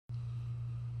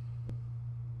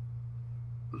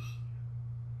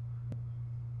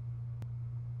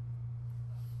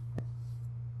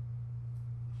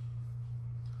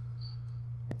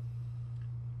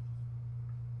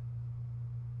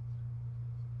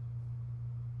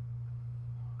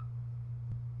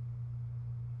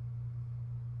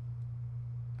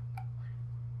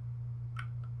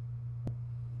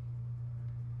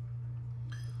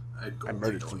I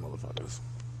murdered some motherfuckers.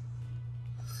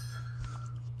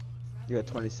 You got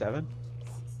 27?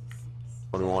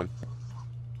 21.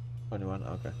 21,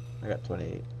 okay. I got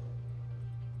 28.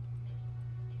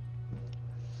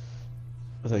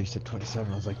 I thought you said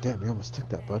 27. I was like, damn, you almost took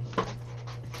that, bud.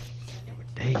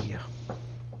 Damn.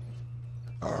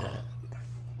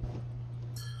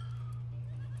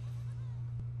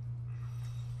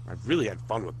 I really had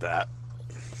fun with that.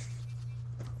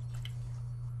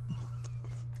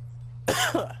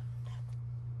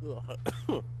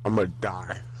 I'm gonna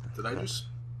die. Did I just...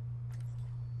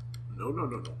 No, no,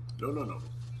 no, no. No, no, no.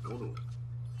 No, no.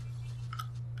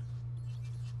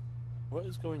 What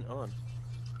is going on?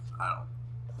 I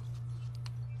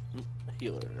don't.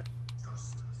 Healer.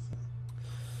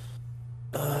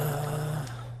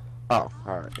 Oh,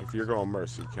 alright. If you're going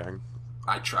Mercy, King.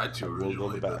 I tried to will go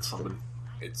originally, but Bastion. somebody...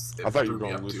 It I thought you threw were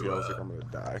me going up Lucy. to, I was like, I'm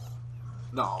gonna die.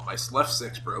 No, my left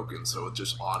stick's broken, so it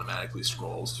just automatically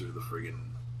scrolls through the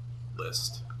friggin'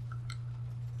 list.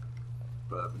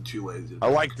 But I've been too lazy to I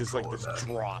like this, like, control this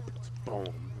that. drop. It's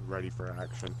boom. Ready for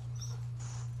action.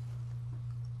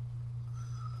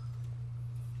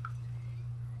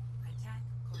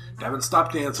 Devin,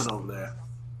 stop dancing over there.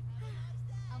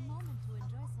 A moment to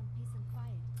enjoy some peace and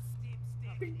quiet.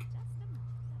 Bink. Just a moment.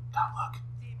 Don't look.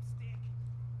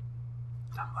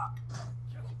 Don't look.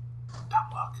 Don't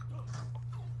look.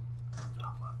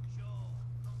 Don't look.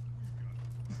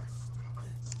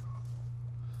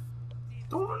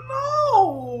 Don't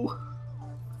know.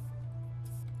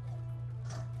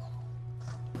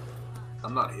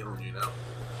 I'm not healing you now.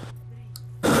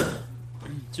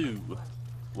 2.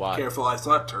 Why? Careful, I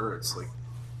thought turrets. Like,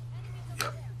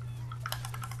 yep.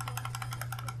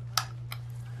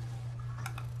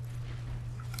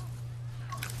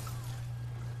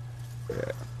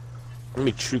 Yeah. Let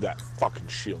me chew that fucking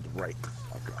shield right the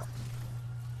fuck up.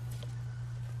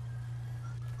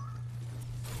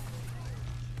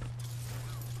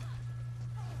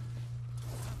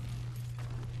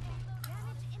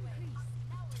 Damage increase.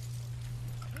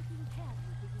 Taking care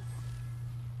will begin.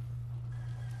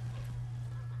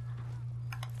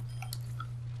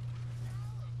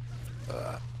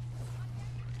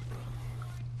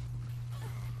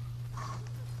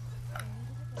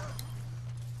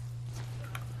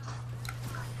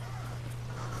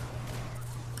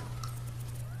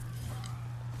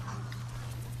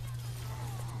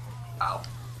 Ow.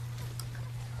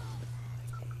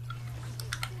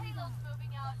 Payload's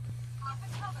moving out. Keep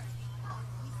it covered.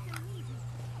 We still need you.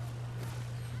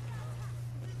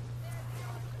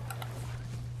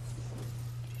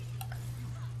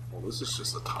 Well, this is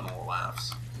just a tunnel of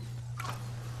laughs.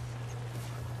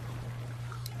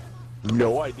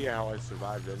 No idea how I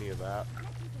survived any of that.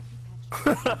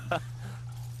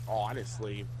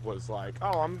 Honestly, was like,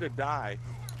 oh, I'm gonna die.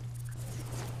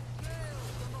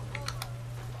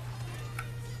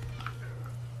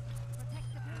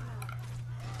 Protect the payload.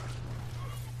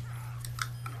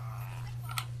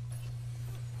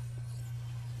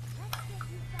 Let's get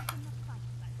you back in the fight.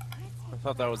 Let's I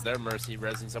thought that was their Mercy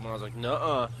resing someone. I was like,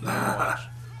 nuh-uh. Overwatch.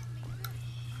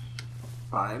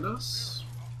 Find us?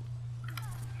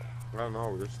 I don't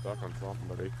know, we're stuck on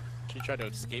somebody. She tried to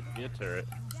escape via turret.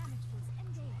 damage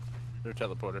was engaged. Their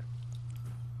teleporter.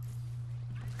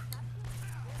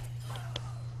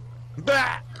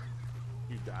 Bah!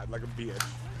 You died like a bitch.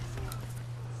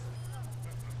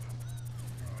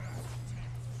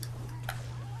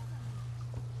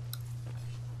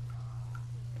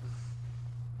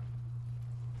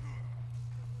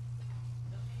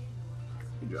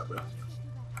 Good job, man.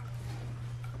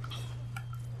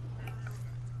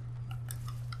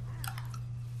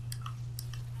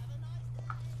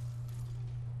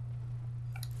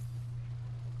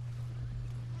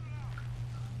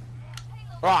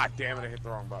 Ah, damn it, I hit the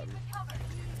wrong button.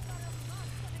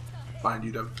 Find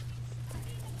you, Devin.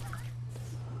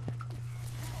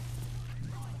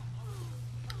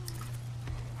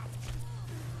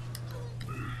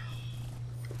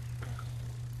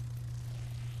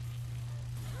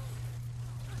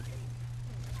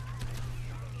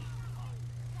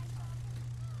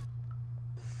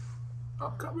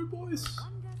 I'm coming, boys.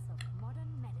 Wonders of modern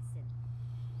medicine.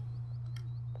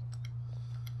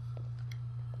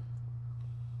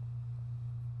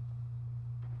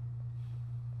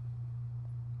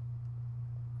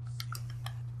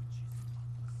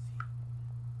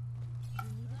 You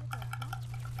needed a doctor?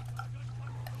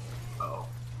 Oh.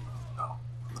 Oh.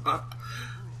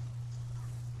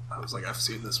 I was like, I've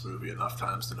seen this movie enough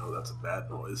times to know that's a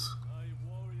bad noise.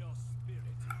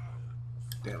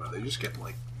 Damn it, they just get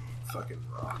like fucking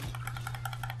rocked.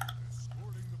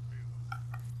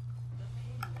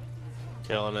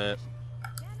 Killing it.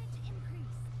 Damage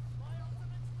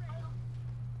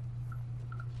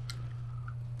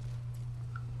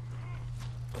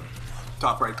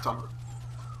Top right, top.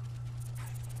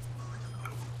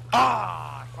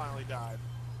 Ah! I finally died.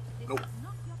 This Nope. is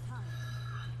not your time.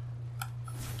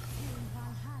 In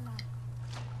Valhalla.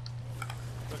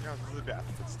 That counts as a death,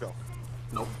 but still.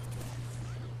 Nope.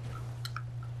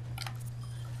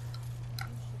 You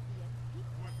should be at peak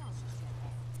performance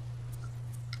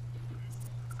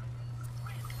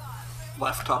level.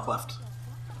 Left, top left. Protect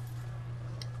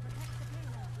the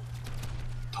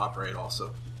payload. Top right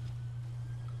also.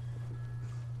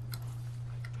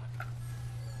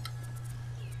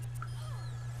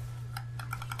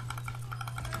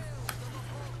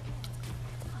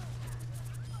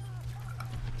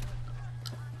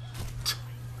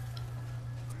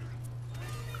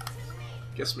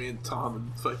 Guess me and Tom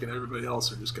and fucking everybody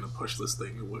else are just gonna push this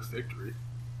thing with victory.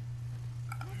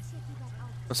 Let's check you back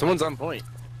out. Someone's on point.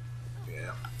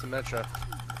 Yeah. It's a Metro.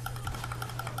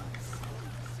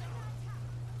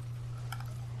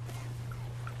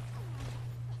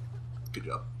 Good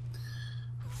job.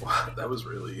 Wow, that was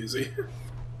really easy.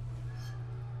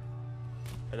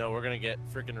 I know we're gonna get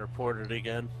freaking reported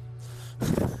again.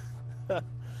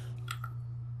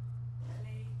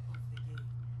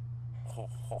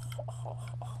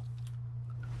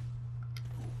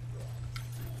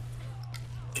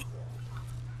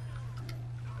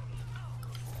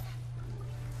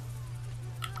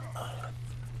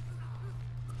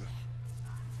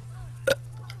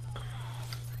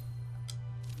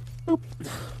 I'm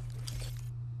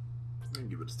gonna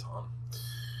give it to Tom.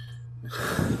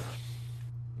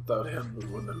 Without him, we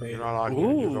wouldn't have made You're it. not on here.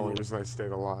 You're the Ooh. only reason I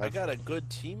stayed alive. I got a good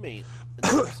teammate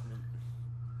endorsement.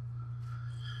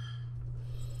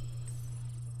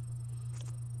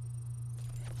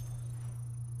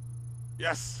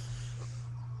 Yes!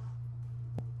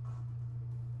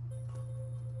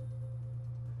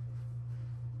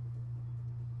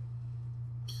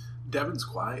 Devin's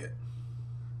quiet.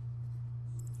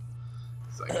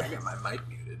 It's like, I got my mic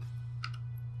muted.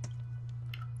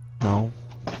 No.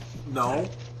 No?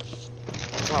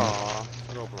 Aw,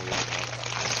 I don't believe that.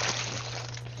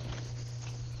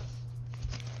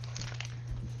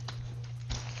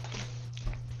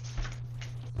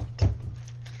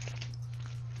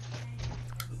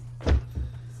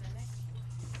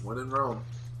 When in Rome.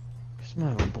 Here's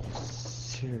my bowl of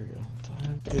cereal.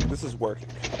 Hey, this is working.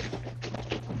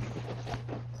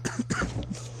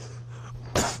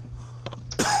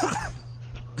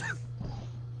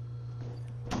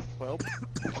 Well,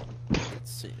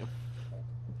 let's see.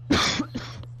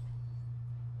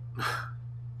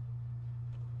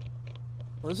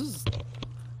 Well, this is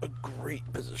a great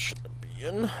position to be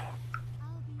in. I'll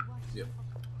be watching. Yep.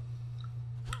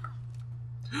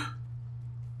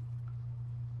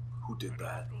 Who did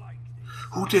that?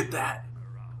 Who did that?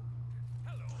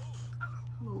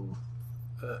 Hello.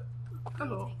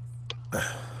 Hello.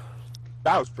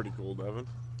 That was pretty cool, Devin.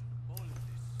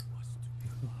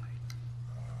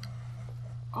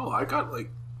 Oh, I got like,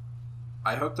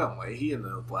 I hooked on Leahy, and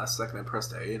the last second I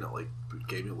pressed A, and it like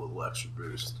gave me a little extra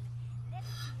boost.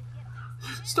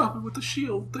 Stop it with the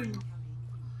shield thing.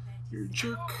 You're a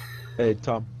jerk. Hey,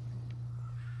 Tom.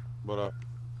 What up?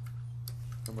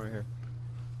 I'm right here.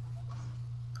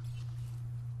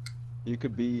 You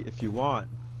could be, if you want,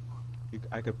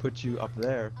 I could put you up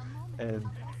there, and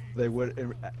they would.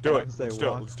 Do it. once they Let's do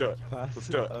it. walk Let's do it. past- Let's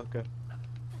do it. Okay.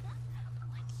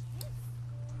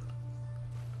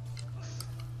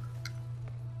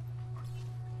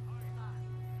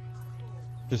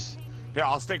 Just Yeah,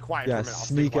 I'll stay quiet for a yeah, minute. I'll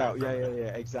stay sneak quiet out. for a Yeah, minute. yeah,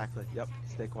 yeah. Exactly. Yep.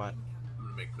 Stay quiet. I'm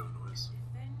gonna make no noise.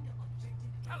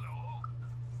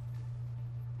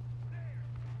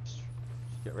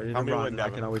 Get ready to Tell me run. when, I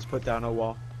Devin. can always put down a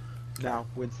wall. Now,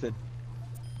 Winston.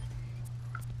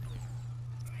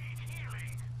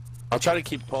 I'll try to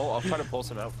keep pull. I'll try to pull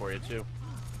some out for you too.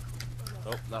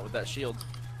 Oh, not with that shield.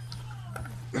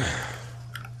 I'm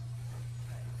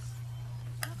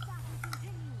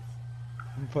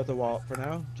gonna put the wall up for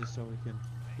now, just so we can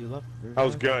heal up. That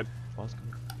was good. Wall's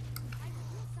coming. I need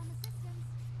some assistance.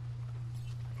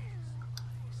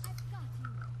 I've got you.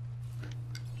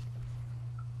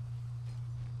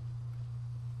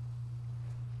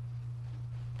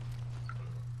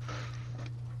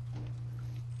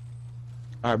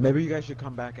 All right, maybe you guys should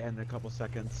come back in a couple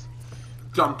seconds.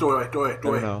 Jump, doorway. I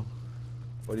don't know.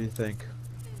 What do you think?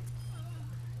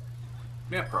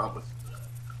 Yeah, probably.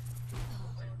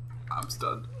 I'm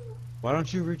stunned. Why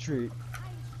don't you retreat?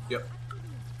 Yep.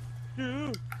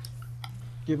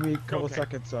 Give me a couple Okay.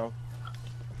 seconds, so.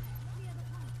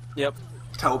 Yep.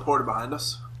 Teleporter behind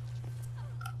us.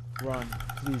 Run,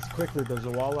 please, quickly. There's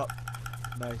a wall up.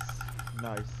 Nice,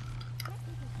 nice.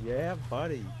 Yeah,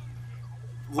 buddy.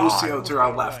 Lucio almost to our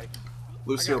got left. away.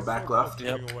 Lucio, I got back so close left. to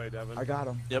Yep. giving away, Devin. I got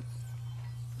him. Yep.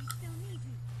 We still need you.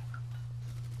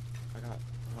 I got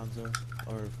Hanzo.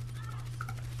 Or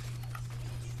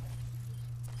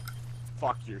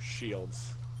Fuck your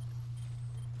shields.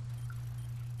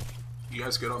 You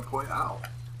guys good on point? Ow.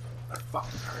 That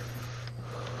fucking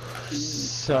hurt.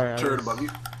 sorry. Turret above you.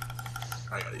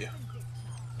 I got you.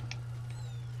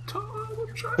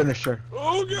 Finisher.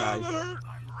 Oh god, Nice. that hurt!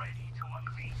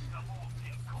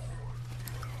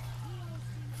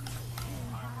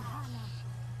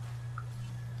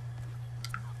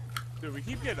 Dude, we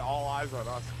keep getting all eyes on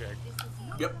us, King.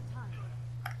 Yep.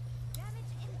 Damage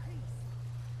increase.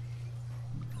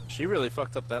 She really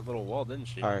fucked up that little wall, didn't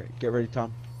she? All right, get ready,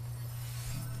 Tom.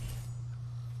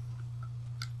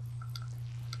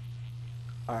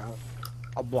 All right,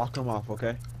 I'll block him off.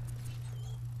 Okay.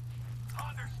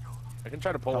 I can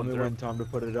try to pull Tell him me through. when, Tom, to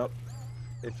put it up.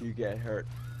 If you get hurt,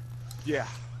 Yeah.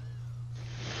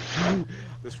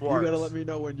 This you works. gotta let me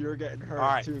know when you're getting hurt All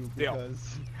right, too, deal.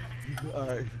 because. All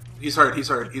right. He's hurt. He's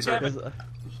hurt. He's hurt. Because,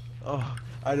 oh,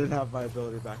 I didn't have my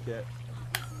ability back yet.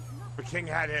 The King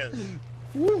had his.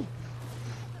 Woo!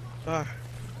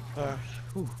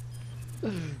 Whew.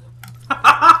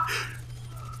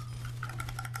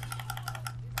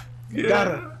 Yeah. Got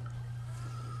her.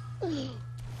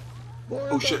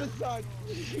 Oh, shit.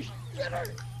 Get her.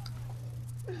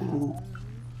 Ooh.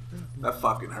 That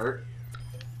fucking hurt.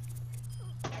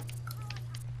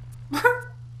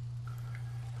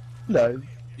 Nice.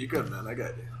 You good, man. I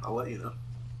got you. I'll let you know.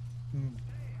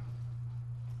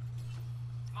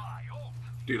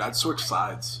 Dude, I'd switch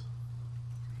sides.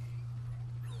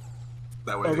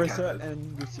 That way they Orisa can't.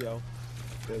 and Lucio.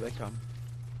 There they come.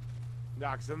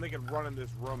 Nah, cause then they can run in this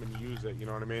room and use it, you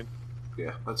know what I mean?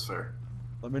 Yeah, that's fair.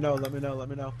 Let me know, let me know, let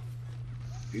me know.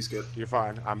 He's good. You're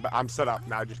fine. I'm set up.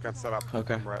 Now I just got set up.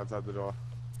 Okay. I'm right outside the door.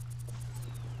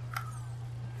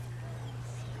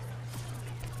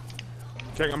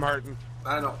 King, I'm hurting.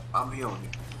 I know. I'm healing you.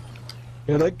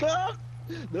 Here they come!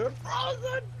 They're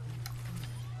frozen!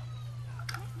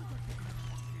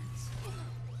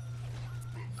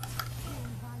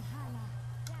 Valhalla.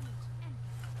 Damage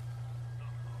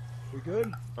We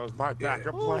good? That was my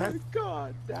backup Oh my plan.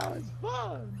 god, that was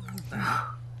fun!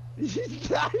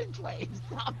 Stop playing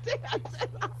something!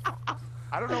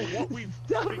 I don't know what we've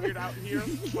figured out here,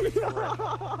 but it's great.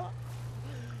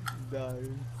 Nice.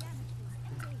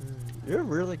 You're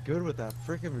really good with that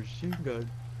freaking machine gun.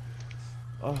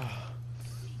 Oh.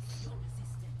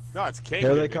 No, it's King.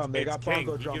 Here they dude. come. They It's got King.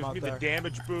 bongo He drum gives out me there. the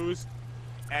damage boost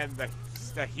and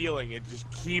the healing. It just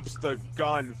keeps the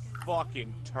gun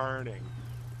fucking turning.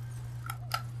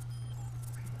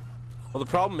 Well, the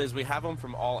problem is we have them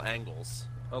from all angles.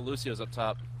 Oh, Lucio's up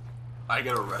top. I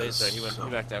get a res. Stays there. He went so-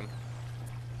 back down.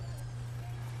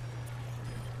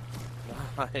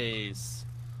 Nice.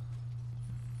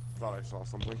 Thought I saw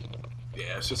something.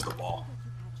 Yeah, it's just the ball.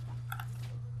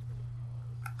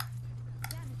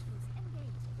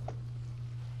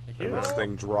 Here. This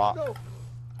thing dropped. No!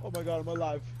 Oh my god, I'm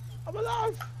alive! I'm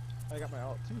alive! I got my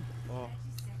ult too. Oh.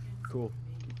 Cool.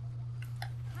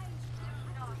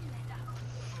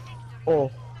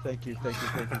 Oh, thank you, thank you,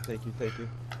 thank you, thank you, thank you.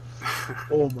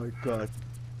 Oh my god.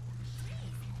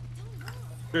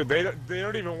 Dude, they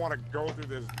don't even want to go through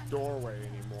this doorway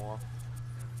anymore.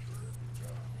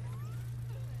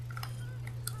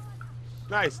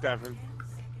 Nice, Devin.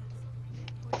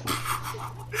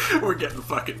 We're getting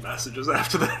fucking messages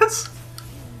after this.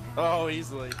 Oh,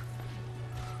 easily.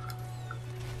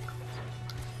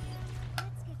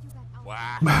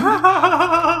 Wow.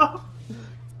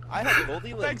 I have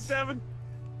Goldie Thanks, legs. Devin.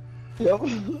 Yep.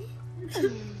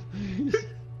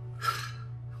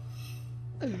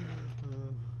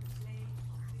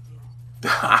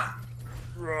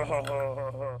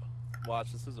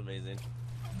 Watch, this is amazing.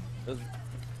 This is-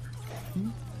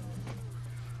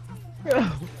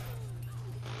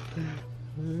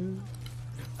 And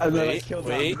then I Wait, killed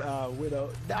wait. that Widow.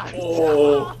 Nice!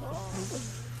 Oh.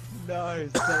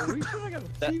 Nice! So we should have got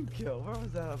a That- team kill. Where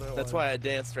was that other one? That's why I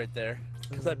danced right there.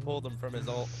 Because I pulled him from his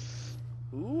ult.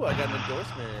 Ooh, I got an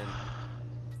endorsement.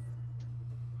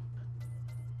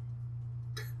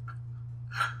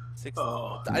 Six.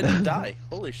 Oh. I didn't die.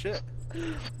 Holy shit.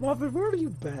 Muffin, where have you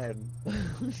been?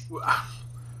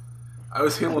 I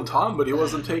was healing Tom, but he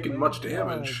wasn't taking much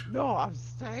damage. No, I'm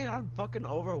staying on fucking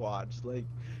Overwatch. Like,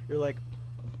 you're like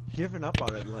giving up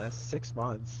on it in the last 6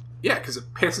 months. Yeah, because it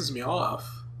pisses me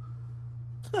off.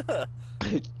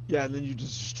 Yeah, and then you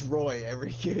destroy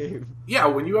every game. Yeah,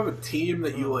 when you have a team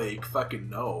that you like fucking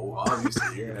know,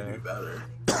 obviously you're gonna Yeah. do better.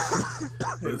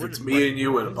 But if it's me and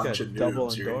you and a He's bunch got of double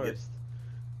noobs, you're gonna get endorsed.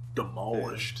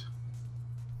 demolished.